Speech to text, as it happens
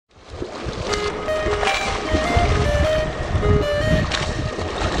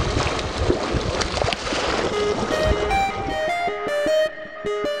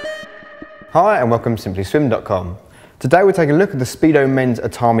Hi and welcome to simplyswim.com. Today we'll take a look at the Speedo Men's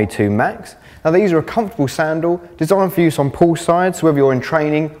Atami 2 Max. Now these are a comfortable sandal designed for use on poolside, so whether you're in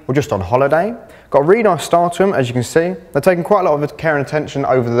training or just on holiday. Got a really nice style to them, as you can see. They're taking quite a lot of care and attention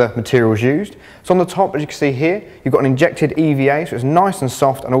over the materials used. So on the top, as you can see here, you've got an injected EVA, so it's nice and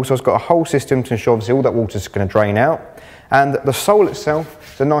soft, and also it's got a whole system to ensure obviously all that water's going to drain out. And the sole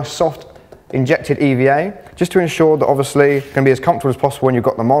itself is a nice soft injected EVA, just to ensure that obviously it's going to be as comfortable as possible when you've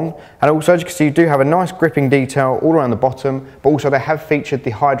got them on. And also, as you can see, you do have a nice gripping detail all around the bottom, but also they have featured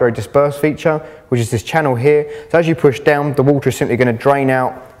the hydro disperse feature, which is this channel here. So as you push down, the water is simply going to drain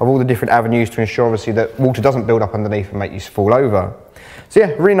out of all the different avenues to ensure obviously that water doesn't build up underneath and make you fall over. So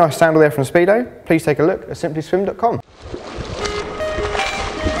yeah, really nice sandal there from Speedo. Please take a look at simplyswim.com.